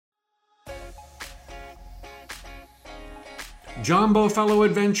Jumbo fellow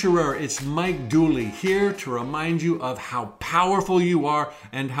adventurer, it's Mike Dooley here to remind you of how powerful you are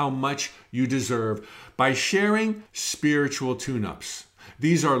and how much you deserve by sharing spiritual tune-ups.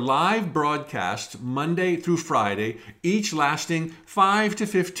 These are live broadcasts Monday through Friday, each lasting 5 to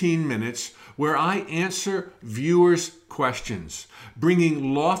 15 minutes, where I answer viewers' questions,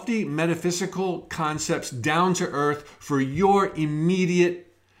 bringing lofty metaphysical concepts down to earth for your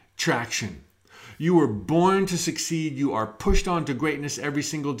immediate traction. You were born to succeed. You are pushed on to greatness every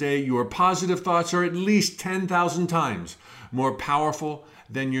single day. Your positive thoughts are at least 10,000 times more powerful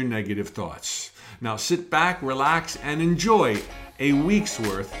than your negative thoughts. Now sit back, relax, and enjoy a week's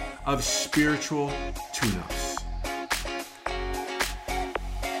worth of spiritual tune-ups.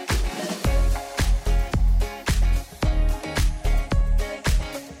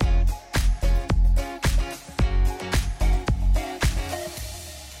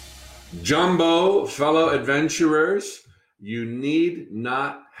 Jumbo fellow adventurers, you need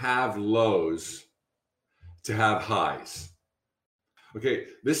not have lows to have highs. Okay,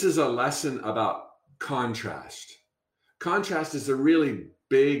 this is a lesson about contrast. Contrast is a really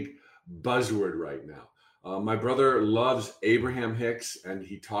big buzzword right now. My brother loves Abraham Hicks, and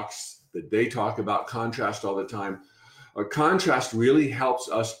they talk about contrast all the time. Contrast really helps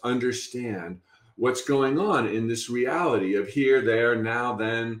us understand what's going on in this reality of here, there, now,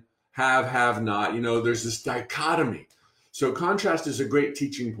 then, have not. There's this dichotomy. So contrast is a great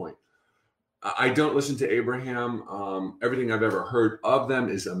teaching point. I don't listen to Abraham. Everything I've ever heard of them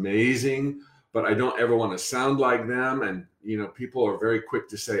is amazing, but I don't ever want to sound like them. And, people are very quick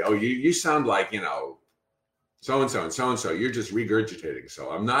to say, oh, you sound like, so-and-so and so-and-so. You're just regurgitating. So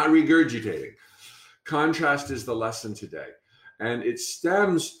I'm not regurgitating. Contrast is the lesson today. And it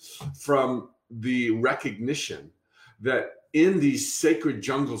stems from the recognition that in these sacred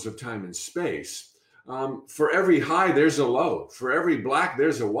jungles of time and space, for every high, there's a low. For every black,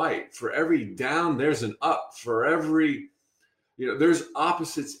 there's a white. For every down, there's an up. For every, there's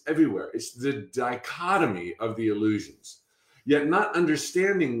opposites everywhere. It's the dichotomy of the illusions. Yet not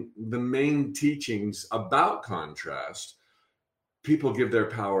understanding the main teachings about contrast, people give their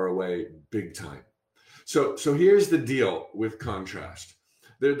power away big time. So here's the deal with contrast.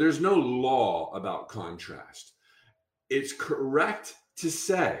 There's no law about contrast. It's correct to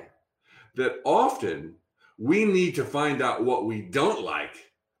say that often we need to find out what we don't like,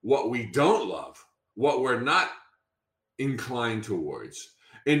 what we don't love, what we're not inclined towards,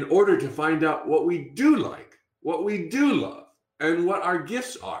 in order to find out what we do like, what we do love, and what our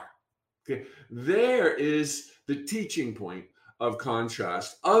gifts are. Okay, there is the teaching point of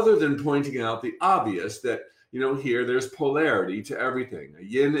contrast, other than pointing out the obvious that here there's polarity to everything, a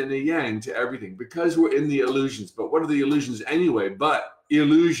yin and a yang to everything, because we're in the illusions. But what are the illusions anyway but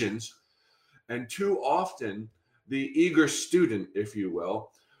illusions? And too often, the eager student, if you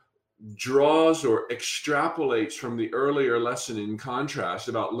will, draws or extrapolates from the earlier lesson in contrast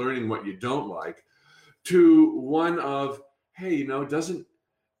about learning what you don't like to one of, hey,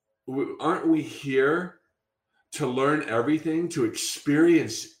 aren't we here to learn everything, to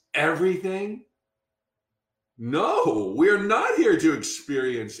experience everything? No, we're not here to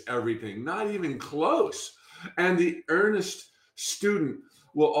experience everything, not even close. And the earnest student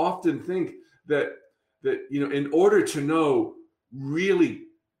will often think that in order to know really,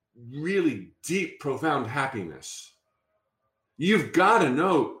 really deep, profound happiness, you've got to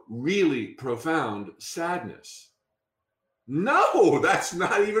know really profound sadness. No, that's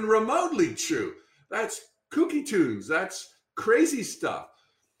not even remotely true. That's kooky tunes. That's crazy stuff.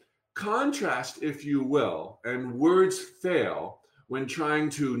 Contrast, if you will, and words fail when trying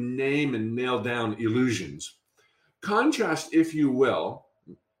to name and nail down illusions. Contrast, if you will,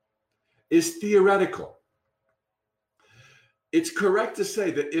 is theoretical. It's correct to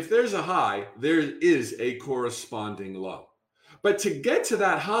say that if there's a high, there is a corresponding low. But to get to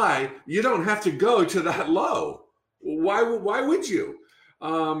that high, you don't have to go to that low. Why would you?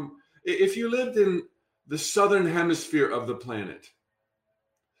 If you lived in the southern hemisphere of the planet,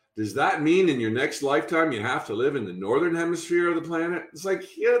 does that mean in your next lifetime you have to live in the northern hemisphere of the planet? It's like,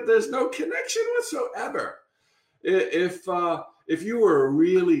 there's no connection whatsoever. If you were a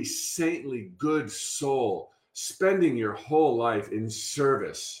really saintly, good soul, spending your whole life in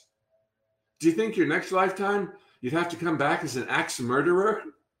service, do you think your next lifetime you'd have to come back as an axe murderer?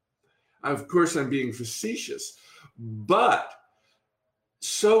 Of course, I'm being facetious, but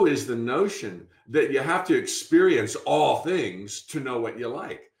so is the notion that you have to experience all things to know what you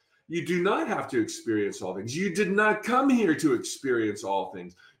like. You do not have to experience all things. You did not come here to experience all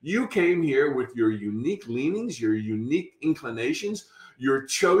things. You came here with your unique leanings, your unique inclinations, your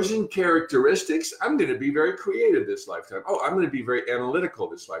chosen characteristics. I'm going to be very creative this lifetime. Oh, I'm going to be very analytical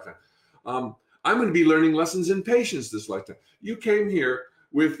this lifetime. I'm going to be learning lessons in patience this lifetime. You came here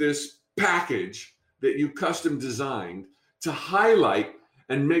with this package that you custom designed to highlight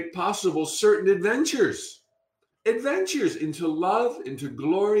and make possible certain adventures into love, into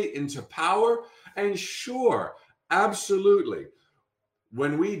glory, into power. And sure, absolutely,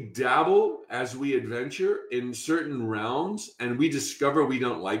 when we dabble as we adventure in certain realms and we discover we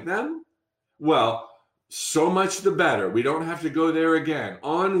don't like them, well, so much the better. We don't have to go there again.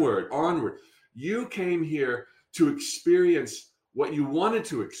 Onward. You came here to experience what you wanted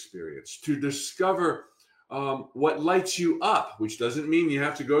to experience, to discover what lights you up, which doesn't mean you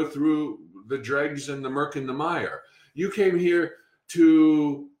have to go through the dregs and the murk and the mire. You came here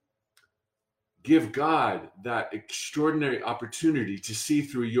to give God that extraordinary opportunity to see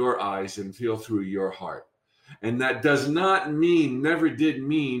through your eyes and feel through your heart. And that does not mean, never did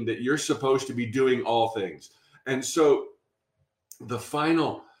mean, that you're supposed to be doing all things. And so the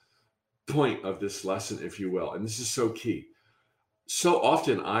final point of this lesson, if you will, and this is so key. So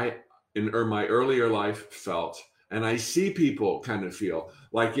often I, in my earlier life, felt, and I see people kind of feel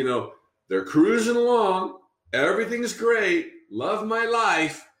like, they're cruising along, everything's great, love my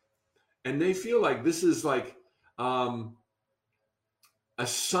life. And they feel like this is like a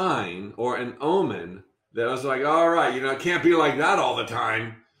sign or an omen that I was like, all right, it can't be like that all the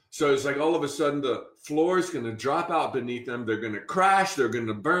time. So it's like all of a sudden the floor is going to drop out beneath them. They're going to crash. They're going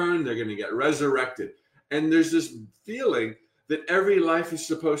to burn. They're going to get resurrected. And there's this feeling that every life is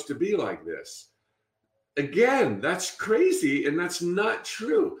supposed to be like this. Again, that's crazy, and that's not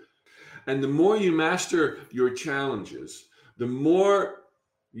true. And the more you master your challenges, the more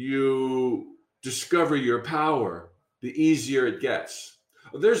you discover your power, the easier it gets.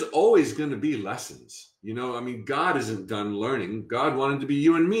 There's always going to be lessons. God isn't done learning. God wanted to be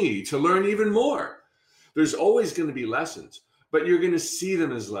you and me to learn even more. There's always going to be lessons, but you're going to see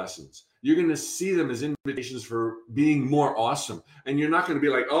them as lessons. You're going to see them as invitations for being more awesome. And you're not going to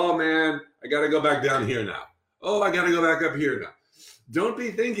be like, oh man, I got to go back down here now. Oh, I got to go back up here now. Don't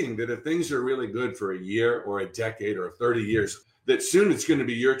be thinking that if things are really good for a year or a decade or 30 years, that soon it's going to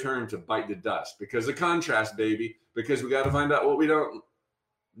be your turn to bite the dust, because of contrast, baby, because we got to find out what we don't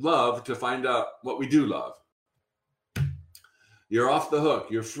love to find out what we do love. You're off the hook.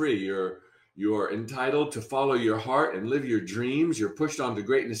 You're free. You're entitled to follow your heart and live your dreams. You're pushed on to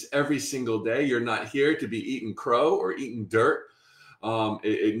greatness every single day. You're not here to be eating crow or eating dirt.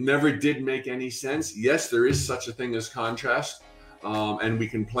 It never did make any sense. Yes, there is such a thing as contrast, and we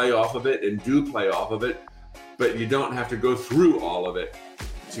can play off of it and do play off of it. But you don't have to go through all of it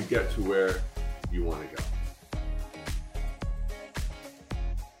to get to where you want to go.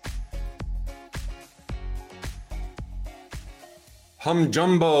 Hum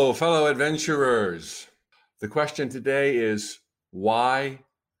jumbo, fellow adventurers. The question today is, why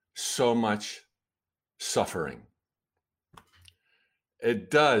so much suffering? It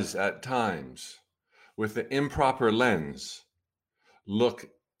does at times, with the improper lens, look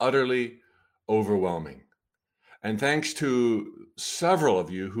utterly overwhelming. And thanks to several of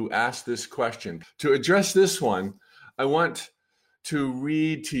you who asked this question, to address this one, I want to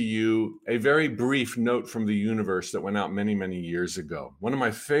read to you a very brief note from the universe that went out many, many years ago. One of my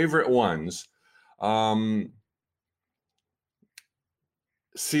favorite ones.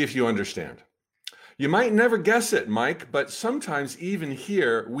 See if you understand. You might never guess it, Mike, but sometimes even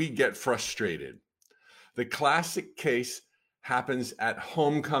here we get frustrated. The classic case happens at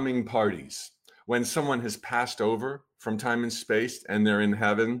homecoming parties, when someone has passed over from time and space and they're in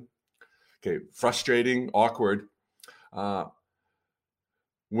heaven. Okay, frustrating, awkward.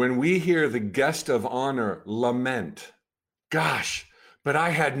 When we hear the guest of honor lament, gosh, but I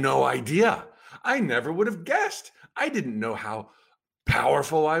had no idea. I never would have guessed. I didn't know how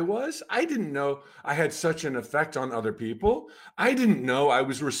powerful I was. I didn't know I had such an effect on other people. I didn't know I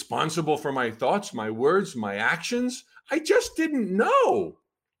was responsible for my thoughts, my words, my actions. I just didn't know.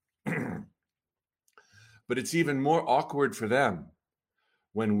 But it's even more awkward for them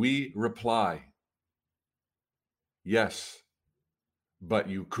when we reply, yes, but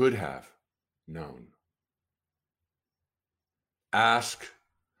you could have known. Ask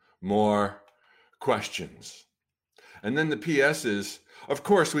more questions. And then the PS is, of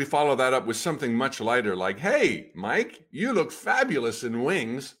course, we follow that up with something much lighter like, hey, Mike, you look fabulous in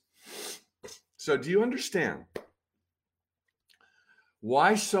wings. So do you understand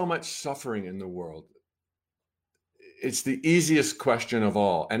why so much suffering in the world? It's the easiest question of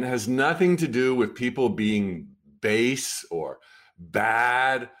all, and it has nothing to do with people being base or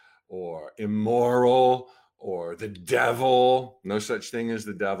bad or immoral or the devil. No such thing as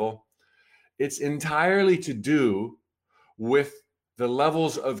the devil. It's entirely to do with the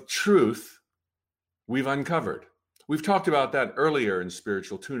levels of truth we've uncovered. We've talked about that earlier in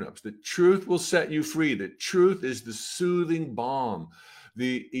spiritual tune-ups, that truth will set you free, that truth is the soothing balm,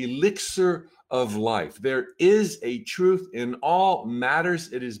 the elixir of life. There is a truth in all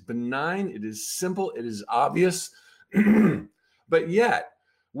matters. It is benign, it is simple, it is obvious, but yet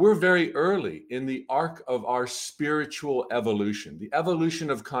we're very early in the arc of our spiritual evolution, the evolution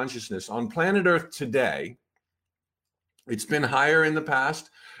of consciousness on planet Earth today. It's been higher in the past.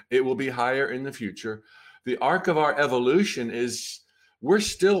 It will be higher in the future. The arc of our evolution is we're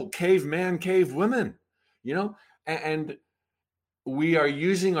still caveman, cavewomen, and we are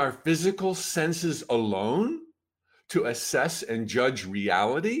using our physical senses alone to assess and judge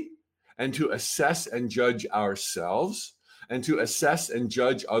reality, and to assess and judge ourselves, and to assess and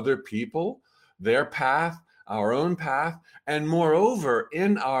judge other people, their path, our own path, and moreover,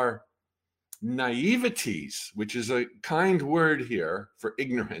 in our naiveties, which is a kind word here for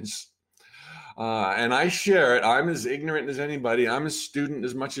ignorance, and I share it. I'm as ignorant as anybody. I'm a student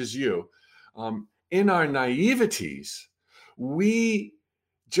as much as you. In our naiveties, we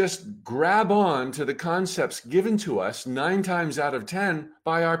just grab on to the concepts given to us 9 times out of 10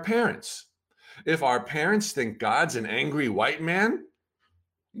 by our parents. If our parents think God's an angry white man,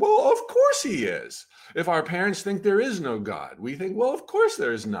 well, of course he is. If our parents think there is no God, we think, well, of course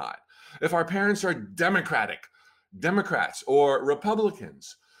there is not. If our parents are Democrats or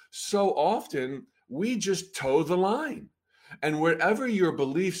Republicans, so often we just toe the line. And wherever your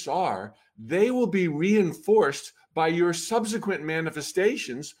beliefs are, they will be reinforced by your subsequent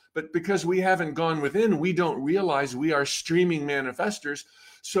manifestations. But because we haven't gone within, we don't realize we are streaming manifestors.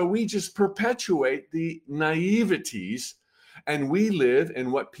 So we just perpetuate the naiveties, and we live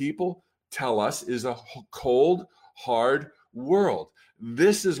in what people tell us is a cold, hard world.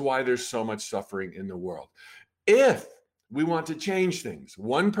 This is why there's so much suffering in the world. If we want to change things,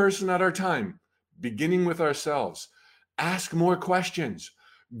 one person at a time, beginning with ourselves, ask more questions,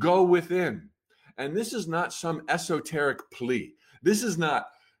 go within. And this is not some esoteric plea. This is not,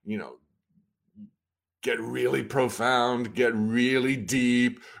 get really profound, get really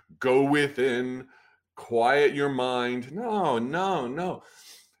deep, go within, quiet your mind. No.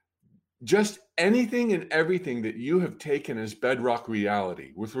 Just anything and everything that you have taken as bedrock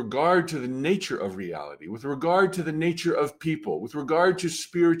reality with regard to the nature of reality, with regard to the nature of people, with regard to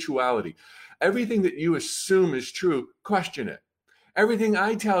spirituality, everything that you assume is true, question it. Everything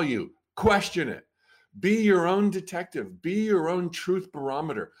I tell you, question it. Be your own detective. Be your own truth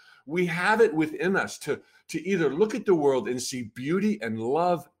barometer. We have it within us to either look at the world and see beauty and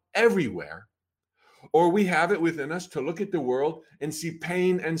love everywhere, or we have it within us to look at the world and see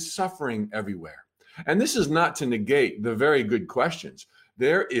pain and suffering everywhere. And this is not to negate the very good questions.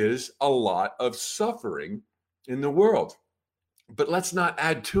 There is a lot of suffering in the world, but let's not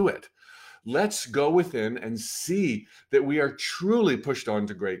add to it. Let's go within and see that we are truly pushed on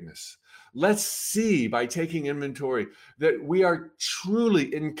to greatness. Let's see by taking inventory that we are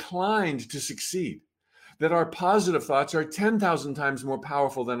truly inclined to succeed, that our positive thoughts are 10,000 times more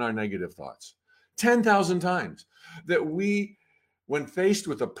powerful than our negative thoughts. 10,000 times. That we, when faced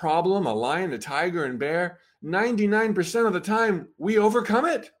with a problem, a lion, a tiger, and bear, 99% of the time, we overcome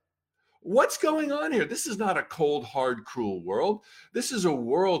it. What's going on here? This is not a cold, hard, cruel world. This is a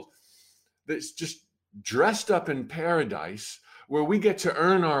world that's just dressed up in paradise, where we get to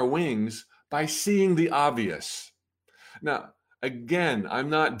earn our wings by seeing the obvious. Now, again, I'm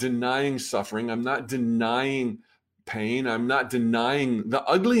not denying suffering. I'm not denying pain. I'm not denying the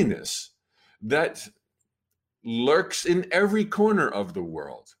ugliness that lurks in every corner of the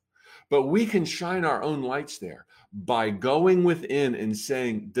world. But we can shine our own lights there by going within and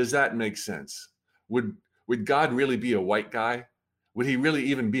saying, does that make sense? Would God really be a white guy? Would he really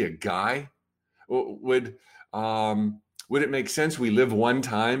even be a guy? Would it make sense we live one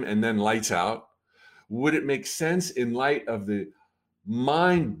time and then lights out? Would it make sense in light of the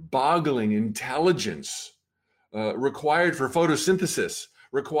mind-boggling intelligence required for photosynthesis,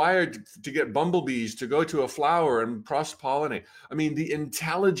 required to get bumblebees to go to a flower and cross-pollinate? I mean, the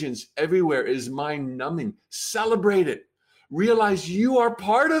intelligence everywhere is mind-numbing. Celebrate it. Realize you are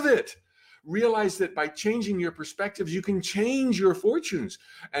part of it. Realize that by changing your perspectives, you can change your fortunes.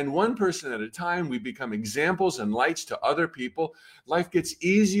 And one person at a time, we become examples and lights to other people. Life gets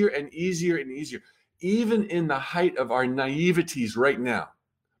easier and easier and easier, even in the height of our naiveties right now.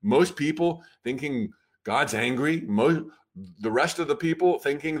 Most people thinking God's angry. The rest of the people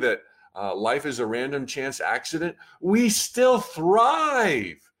thinking that life is a random chance accident. We still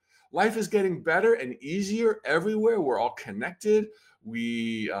thrive. Life is getting better and easier everywhere. We're all connected.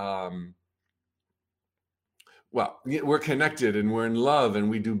 We're connected and we're in love and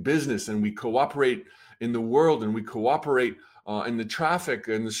we do business and we cooperate in the world and we cooperate in the traffic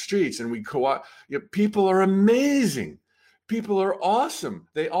and the streets and people are amazing. People are awesome.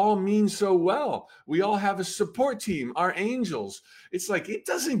 They all mean so well. We all have a support team, our angels. It's like, it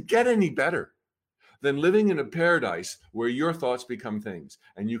doesn't get any better than living in a paradise where your thoughts become things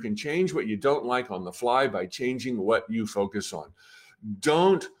and you can change what you don't like on the fly by changing what you focus on.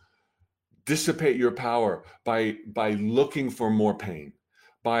 Don't dissipate your power by looking for more pain,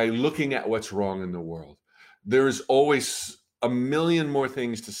 by looking at what's wrong in the world. There is always a million more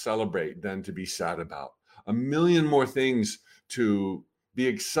things to celebrate than to be sad about, a million more things to be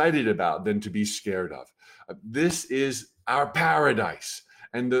excited about than to be scared of. This is our paradise.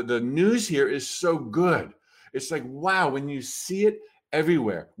 And the news here is so good. It's like, wow, when you see it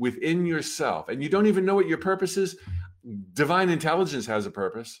everywhere within yourself and you don't even know what your purpose is, divine intelligence has a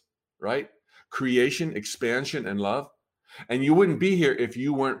purpose, right? Creation, expansion, and love. And you wouldn't be here if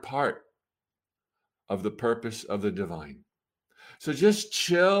you weren't part of the purpose of the divine. So just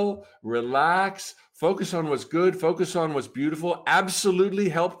chill, relax, focus on what's good, focus on what's beautiful, absolutely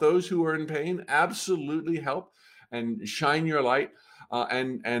help those who are in pain, absolutely help and shine your light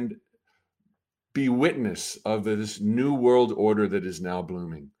and be witness of this new world order that is now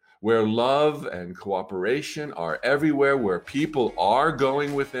blooming, where love and cooperation are everywhere, where people are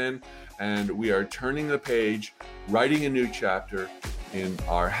going within, and we are turning the page, writing a new chapter in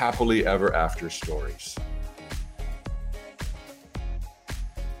our happily ever after stories.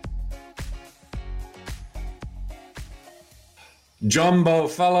 Jumbo,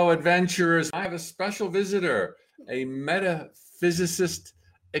 fellow adventurers, I have a special visitor, a metaphysicist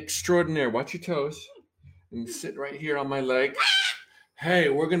extraordinaire. Watch your toes and sit right here on my leg. Hey,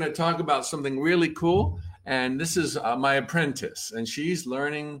 we're going to talk about something really cool. And this is my apprentice, and she's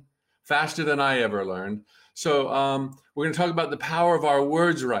learning faster than I ever learned. So we're going to talk about the power of our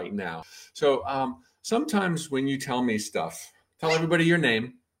words right now. So sometimes when you tell me stuff, tell everybody your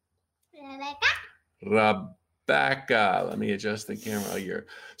name. Rebecca. Let me adjust the camera here.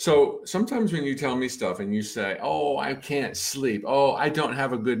 So sometimes when you tell me stuff and you say, oh, I can't sleep. Oh, I don't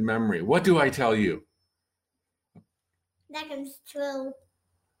have a good memory. What do I tell you? That is true.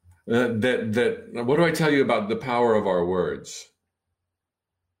 What do I tell you about the power of our words?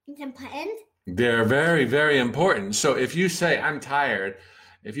 It's important. They're very, very important. So if you say, I'm tired,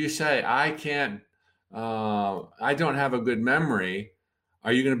 if you say, I don't have a good memory,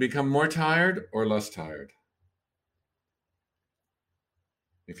 are you going to become more tired or less tired?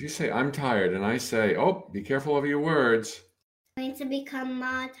 If you say, I'm tired, and I say, oh, be careful of your words. Going to become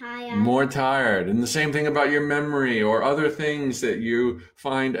more tired. More tired. And the same thing about your memory or other things that you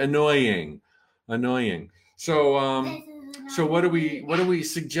find annoying. So what do we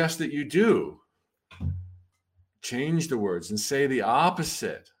suggest that you do? Change the words and say the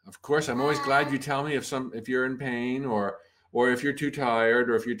opposite. Of course, I'm always glad you tell me if you're in pain or if you're too tired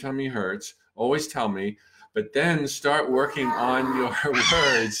or if your tummy hurts. Always tell me. But then start working on your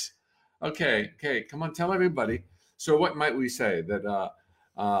words. Okay, come on, tell everybody. So what might we say? That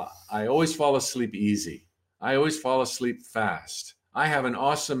I always fall asleep easy. I always fall asleep fast. I have an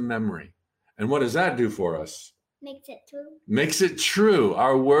awesome memory. And what does that do for us? Makes it true. Makes it true.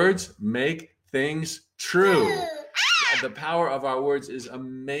 Our words make things true. The power of our words is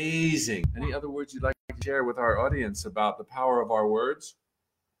amazing. Any other words you'd like to share with our audience about the power of our words?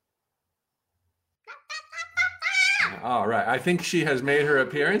 All right. I think she has made her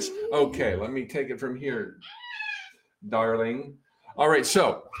appearance. Okay, let me take it from here, darling. All right.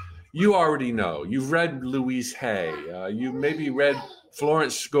 So you already know. You've read Louise Hay. You maybe read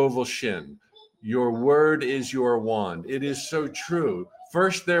Florence Scovel Shinn. Your word is your wand. It is so true.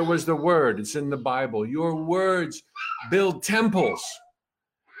 First, there was the word. It's in the Bible. Your words build temples,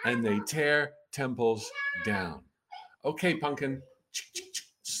 and they tear temples down. Okay, Pumpkin.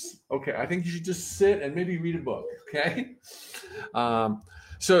 Okay, I think you should just sit and maybe read a book, okay?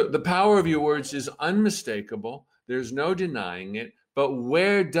 So the power of your words is unmistakable. There's no denying it. But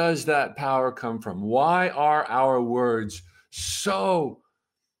where does that power come from? Why are our words so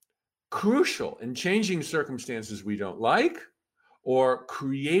crucial in changing circumstances we don't like or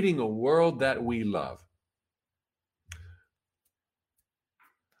creating a world that we love?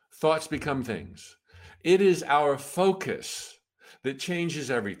 Thoughts become things. It is our focus that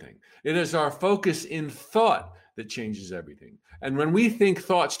changes everything. It is our focus in thought that changes everything. And when we think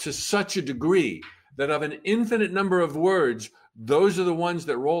thoughts to such a degree that of an infinite number of words, those are the ones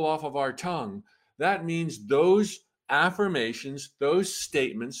that roll off of our tongue, that means those affirmations, those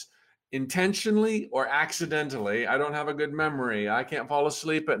statements intentionally or accidentally. I don't have a good memory. I can't fall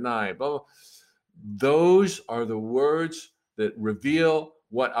asleep at night. Blah, blah. Those are the words that reveal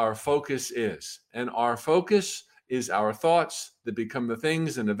what our focus is. And our focus is our thoughts that become the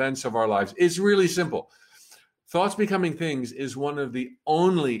things and events of our lives. It's really simple. Thoughts becoming things is one of the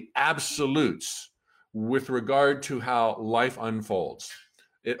only absolutes with regard to how life unfolds.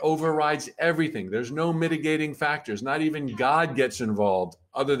 It overrides everything. There's no mitigating factors. Not even God gets involved,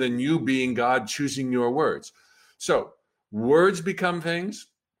 other than you being God choosing your words. So words become things.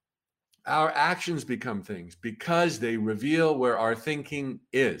 Our actions become things because they reveal where our thinking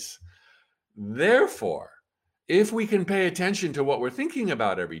is. Therefore, if we can pay attention to what we're thinking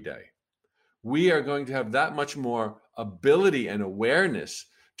about every day, we are going to have that much more ability and awareness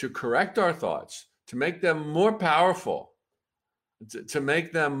to correct our thoughts, to make them more powerful, to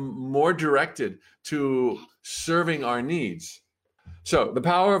make them more directed to serving our needs. So the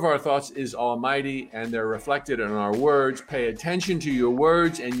power of our thoughts is almighty, and they're reflected in our words. Pay attention to your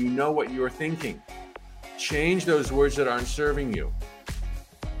words, and you know what you're thinking. Change those words that aren't serving you.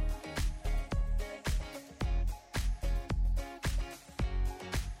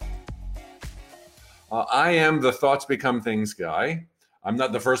 I am the thoughts become things guy. I'm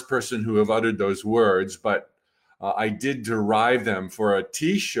not the first person who have uttered those words, but I did derive them for a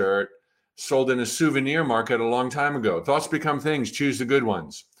t-shirt sold in a souvenir market a long time ago. Thoughts become things, choose the good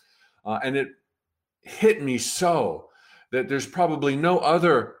ones. And it hit me so that there's probably no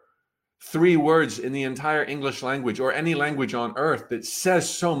other 3 words in the entire English language or any language on earth that says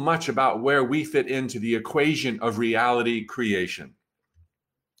so much about where we fit into the equation of reality creation.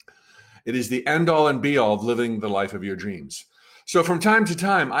 It is the end all and be all of living the life of your dreams. So from time to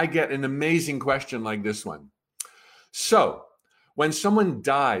time, I get an amazing question like this one. So when someone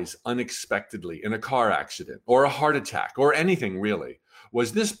dies unexpectedly in a car accident or a heart attack or anything really,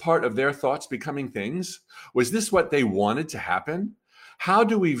 was this part of their thoughts becoming things? Was this what they wanted to happen? How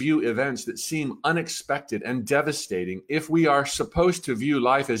do we view events that seem unexpected and devastating if we are supposed to view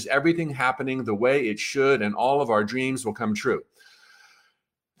life as everything happening the way it should and all of our dreams will come true?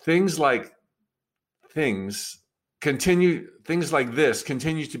 Things like this continue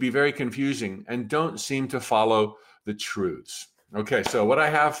to be very confusing and don't seem to follow the truths. Okay, so what I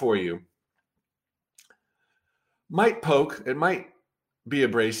have for you might poke, it might be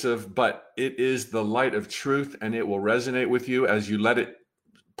abrasive, but it is the light of truth, and it will resonate with you as you let it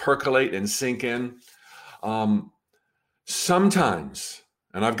percolate and sink in. Sometimes,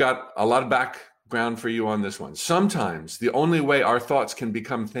 and I've got a lot of background for you on this one, sometimes the only way our thoughts can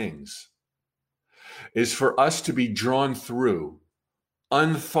become things is for us to be drawn through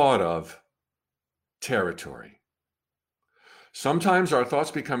unthought of territory. Sometimes our thoughts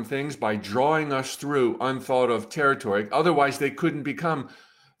become things by drawing us through unthought of territory. Otherwise, they couldn't become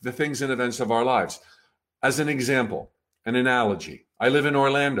the things and events of our lives. As an example, an analogy, I live in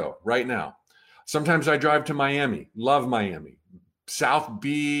Orlando right now. Sometimes I drive to Miami, love Miami, South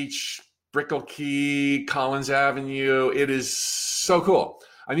Beach, Brickell Key, Collins Avenue. It is so cool.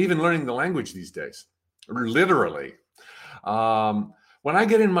 I'm even learning the language these days, literally. When I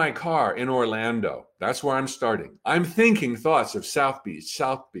get in my car in Orlando, that's where I'm starting. I'm thinking thoughts of South Beach,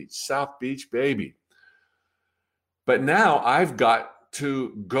 South Beach, South Beach, baby. But now I've got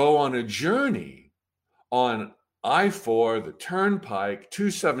to go on a journey on I-4, the Turnpike,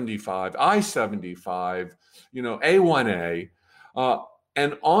 275, I-75, A1A.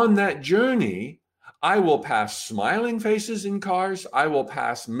 And on that journey, I will pass smiling faces in cars. I will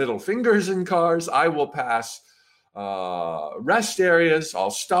pass middle fingers in cars. I will pass rest areas.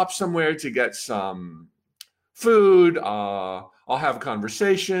 I'll stop somewhere to get some food. I'll have a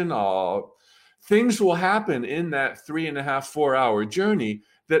conversation. Things will happen in that 3.5, 4 hour journey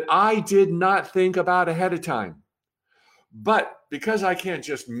that I did not think about ahead of time. But because I can't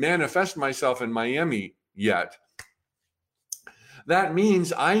just manifest myself in Miami yet, that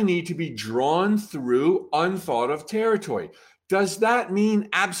means I need to be drawn through unthought of territory. Does that mean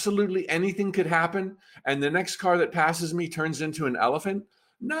absolutely anything could happen and the next car that passes me turns into an elephant?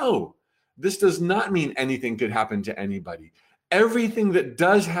 No, this does not mean anything could happen to anybody. Everything that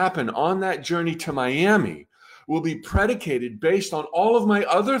does happen on that journey to Miami will be predicated based on all of my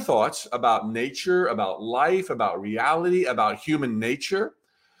other thoughts about nature, about life, about reality, about human nature.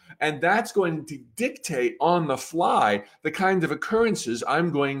 And that's going to dictate on the fly the kind of occurrences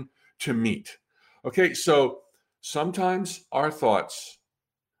I'm going to meet. Okay, so sometimes our thoughts,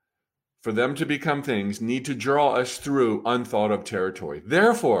 for them to become things, need to draw us through unthought of territory.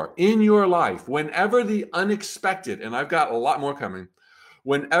 Therefore, in your life, whenever the unexpected, and I've got a lot more coming,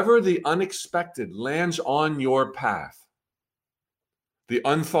 whenever the unexpected lands on your path, the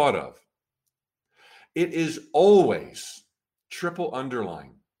unthought of. It is always, triple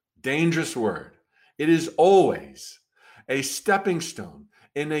underline, dangerous word. It is always a stepping stone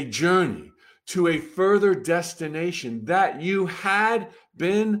in a journey to a further destination that you had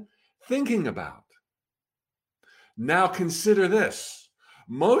been thinking about. Now consider this.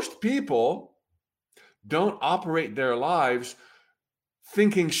 Most people don't operate their lives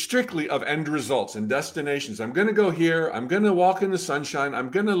thinking strictly of end results and destinations. I'm going to go here. I'm going to walk in the sunshine. I'm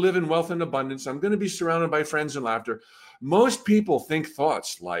going to live in wealth and abundance. I'm going to be surrounded by friends and laughter. Most people think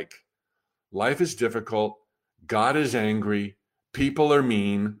thoughts like, life is difficult, God is angry, people are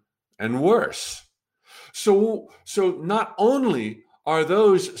mean, and worse. So not only are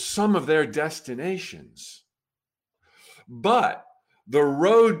those some of their destinations, but the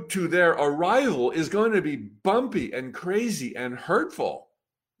road to their arrival is going to be bumpy and crazy and hurtful.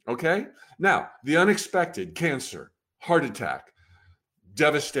 Okay? Now, the unexpected, cancer, heart attack,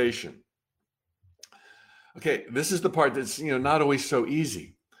 devastation. Okay, this is the part that's not always so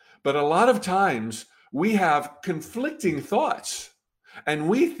easy. But a lot of times we have conflicting thoughts, and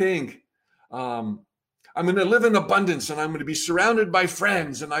we think, I'm going to live in abundance, and I'm going to be surrounded by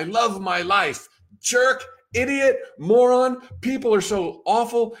friends, and I love my life. Jerk, idiot, moron, people are so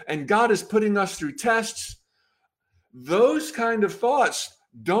awful, and God is putting us through tests. Those kind of thoughts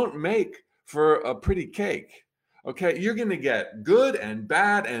don't make for a pretty cake. Okay, you're going to get good and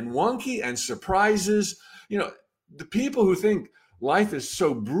bad and wonky and surprises. The people who think life is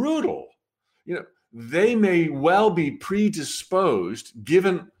so brutal, they may well be predisposed,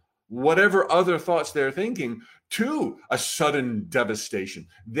 given whatever other thoughts they're thinking, to a sudden devastation.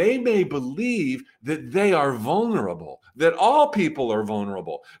 They may believe that they are vulnerable, that all people are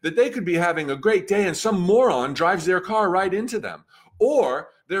vulnerable, that they could be having a great day and some moron drives their car right into them, or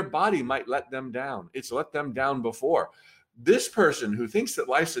their body might let them down. It's let them down before. This person who thinks that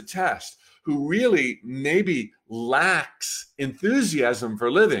life's a test, who really maybe lacks enthusiasm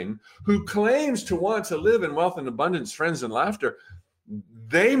for living, who claims to want to live in wealth and abundance, friends and laughter,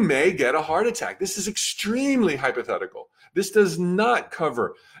 they may get a heart attack. This is extremely hypothetical. This does not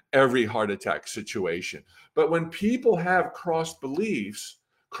cover every heart attack situation. But when people have crossed beliefs,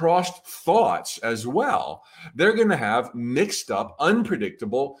 crossed thoughts as well, they're going to have mixed up,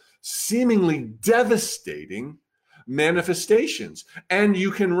 unpredictable, seemingly devastating manifestations. And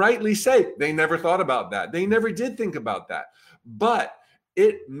you can rightly say they never thought about that. They never did think about that. But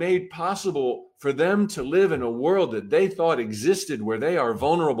it made possible for them to live in a world that they thought existed where they are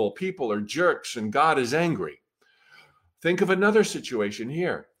vulnerable, people are jerks, and God is angry. Think of another situation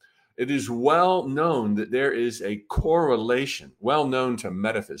here. It is well known that there is a correlation, well known to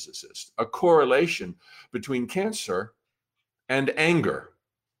metaphysicists, a correlation between cancer and anger,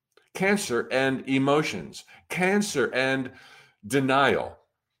 cancer and emotions, cancer and denial.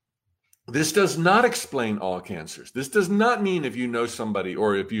 This does not explain all cancers. This does not mean if you know somebody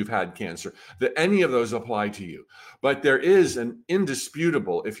or if you've had cancer that any of those apply to you. But there is an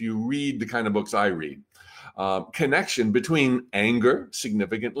indisputable, if you read the kind of books I read, connection between anger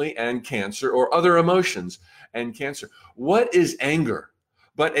significantly and cancer or other emotions and cancer. What is anger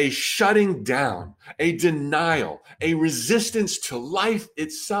but a shutting down, a denial, a resistance to life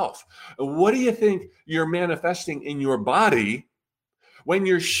itself? What do you think you're manifesting in your body when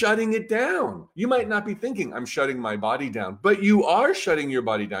you're shutting it down? You might not be thinking, I'm shutting my body down, but you are shutting your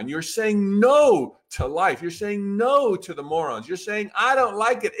body down. You're saying no to life. You're saying no to the morons. You're saying, I don't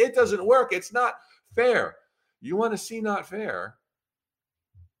like it. It doesn't work. It's not fair. You want to see not fair?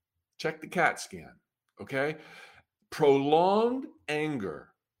 Check the CAT scan, okay? Prolonged anger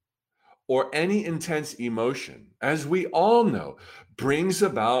or any intense emotion, as we all know, brings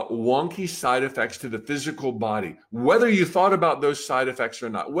about wonky side effects to the physical body, whether you thought about those side effects or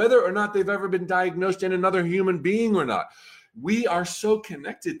not, whether or not they've ever been diagnosed in another human being or not. We are so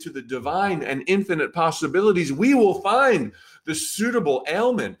connected to the divine and infinite possibilities, we will find the suitable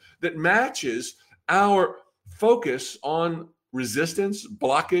ailment that matches our focus on resistance,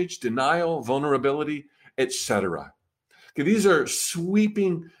 blockage, denial, vulnerability, etc. Okay, these are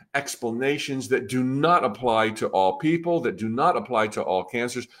sweeping explanations that do not apply to all people, that do not apply to all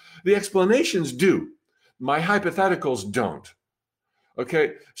cancers. The explanations do. My hypotheticals don't.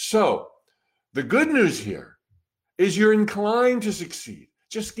 Okay, so the good news here is you're inclined to succeed.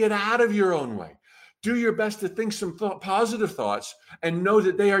 Just get out of your own way. Do your best to think some positive thoughts and know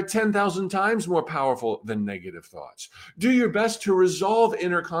that they are 10,000 times more powerful than negative thoughts. Do your best to resolve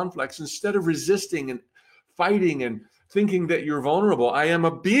inner conflicts instead of resisting and fighting and thinking that you're vulnerable. I am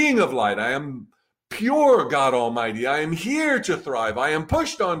a being of light. I am pure, God Almighty. I am here to thrive. I am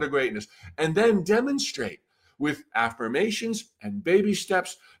pushed on to greatness. And then demonstrate with affirmations and baby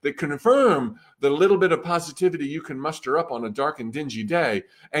steps that confirm the little bit of positivity you can muster up on a dark and dingy day,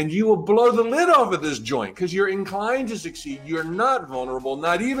 and you will blow the lid off of this joint because you're inclined to succeed. You're not vulnerable,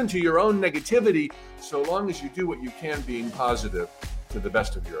 not even to your own negativity, so long as you do what you can being positive to the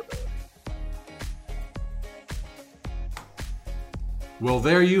best of your ability. Well,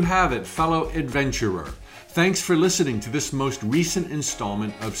 there you have it, fellow adventurer. Thanks for listening to this most recent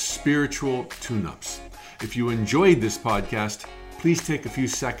installment of Spiritual Tune-Ups. If you enjoyed this podcast, please take a few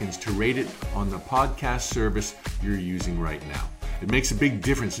seconds to rate it on the podcast service you're using right now. It makes a big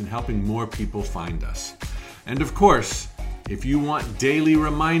difference in helping more people find us. And of course, if you want daily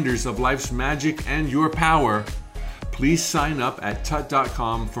reminders of life's magic and your power, please sign up at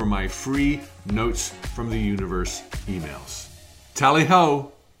tut.com for my free Notes from the Universe emails. Tally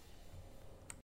ho!